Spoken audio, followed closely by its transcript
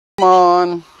Come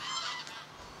on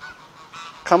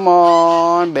Come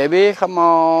on baby come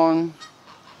on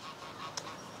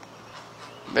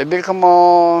baby come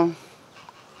on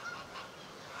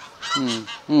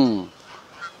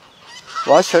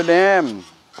What's your name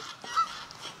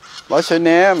What's your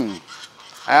name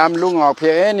I am ลุงออก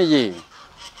Pure Energy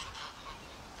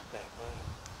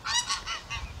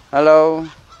Hello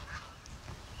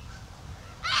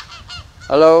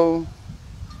Hello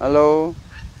Hello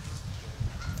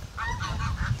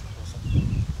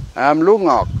I am ลุง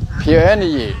ออก Pure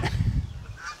Energy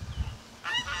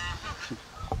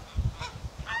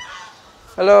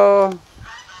Hello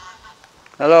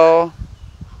Hello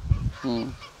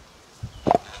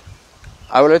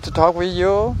I would like to talk with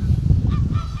you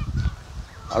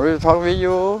I will talk with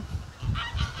you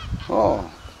Oh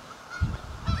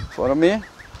follow me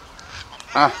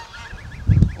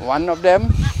one of them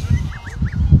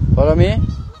follow me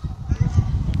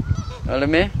follow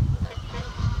me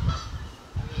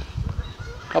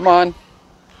come on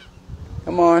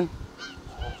come on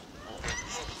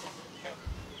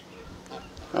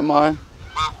come on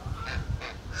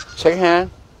shake hand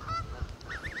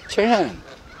shake hand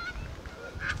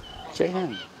shake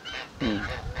hand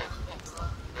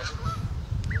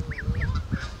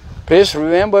please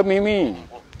remember me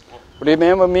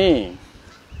remember me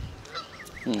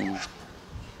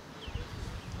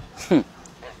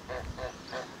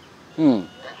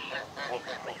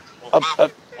up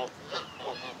up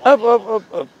up up up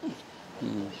up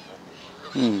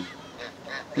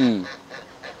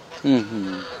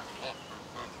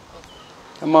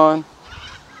come on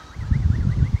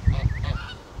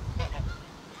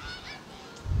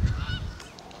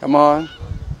come on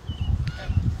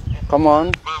come on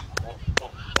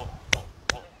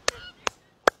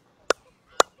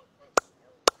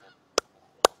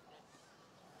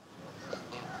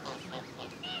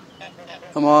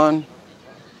come on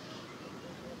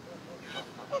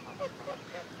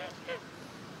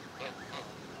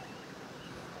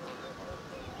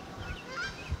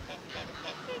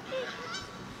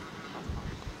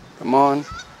come on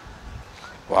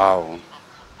wow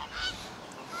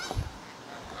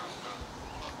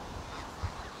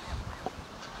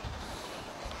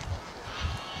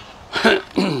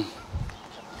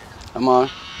come on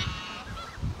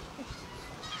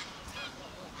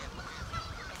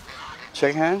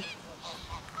shake hand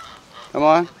come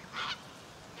on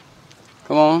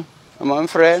come on come on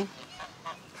friend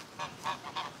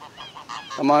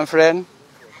come on friend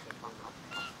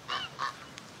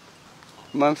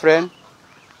come on friend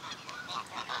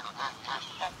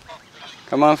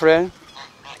come on friend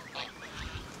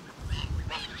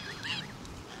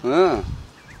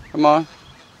come on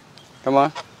come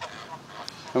on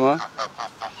come on come on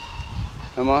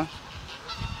come on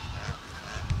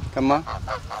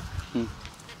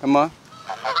come on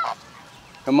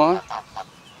come on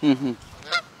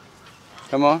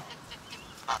come on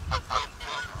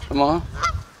come on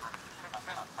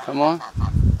come on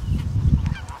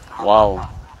wow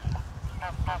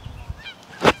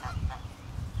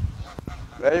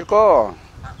there you go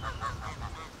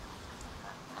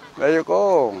there you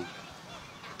go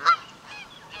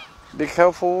be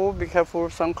careful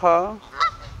some car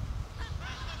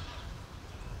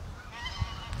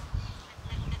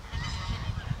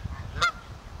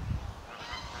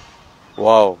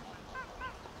wow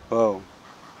wow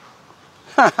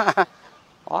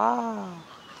wow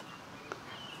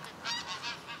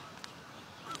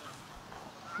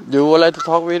you would like to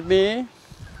talk with me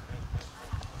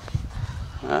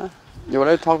you would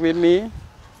like to talk with me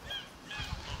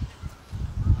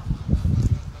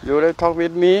you would like to talk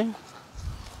with me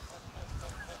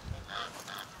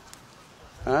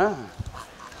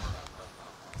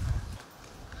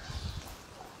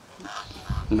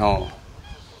no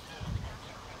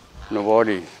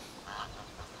nobody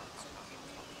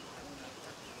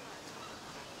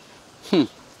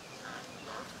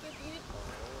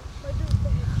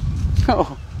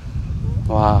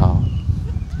ว้าว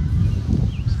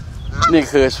นี่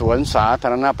คือสวนสาธา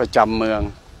รณะประจำเมือง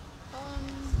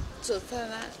สวนสาธาร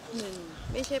ณะหนึ่ง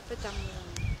ไม่ใช่ประจำเมือง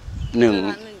หนึ่ง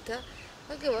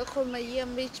ถ้าเกิดว่าคนมาเยี่ยม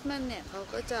ริชมอนด์เนี่ยเขา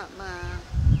ก็จะมา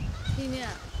ที่เนี่ย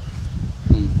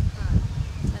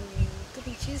มันก็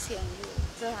มีชื่อเสียงอยู่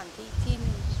สถานที่ที่ห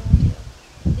นึ่งท่องเที่ยว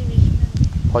ที่ริชมอน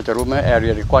ด์พอจะรู้ไหมแอเรี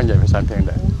ยที่กว้างใหญ่ภาษาเพียงใ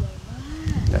ด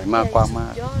ใหญ่มากกว้างมา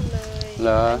กยอดเลย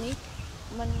อันนี้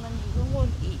มันอยู่ข้างบน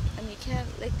อีกอันนี้แค่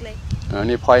เล็กๆ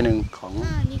นี่พอยหนึ่งของ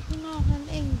นี่ข้างนอกนั่น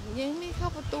เองยังไม่เข้า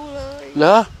ประตูเลยเหร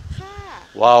อค่ะ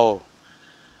ว้าว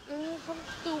เข้าป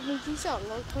ระตูมีที่จอด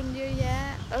รถคนเยอะแยะ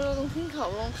เราต้องขึ้นเขา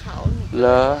ลงเขาเหร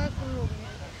อ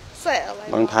ใส่อะไร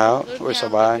รองเท้าส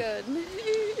บาย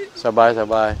สบายส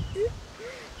บาย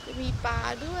จะมีปลา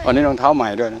ด้วย วันนี้รองเท้าใหม่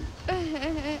ด้วยนะ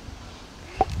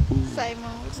ใส่ม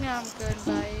างามเกินไ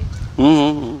ป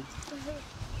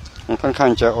มันค่อนข้า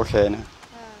งจะโอเคนะ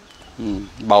ค่ะ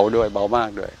เบาด้วยเบามาก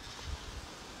ด้วย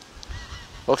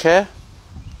โอเค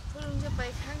คุณลุงจะไป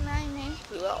ข้างในไหม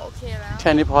หรือว่าโอเคแล้ว แค่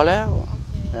นี้พอแล้ว โอ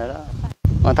เค แล้ว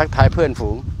มาทักทายเพื่อนฝู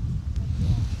ง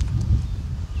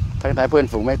ทักทายเพื่อน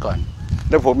ฝูงไว้ก่อน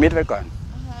แล้วผมมิดไว้ก่อน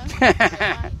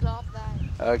อีกรอบได้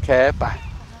โอเคไป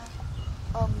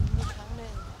มีครั้งหนึ่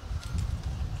ง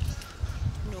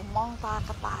หนูมองปลาก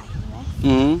ระต่ายเห็นไหม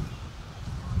อืม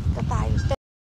กระต่าย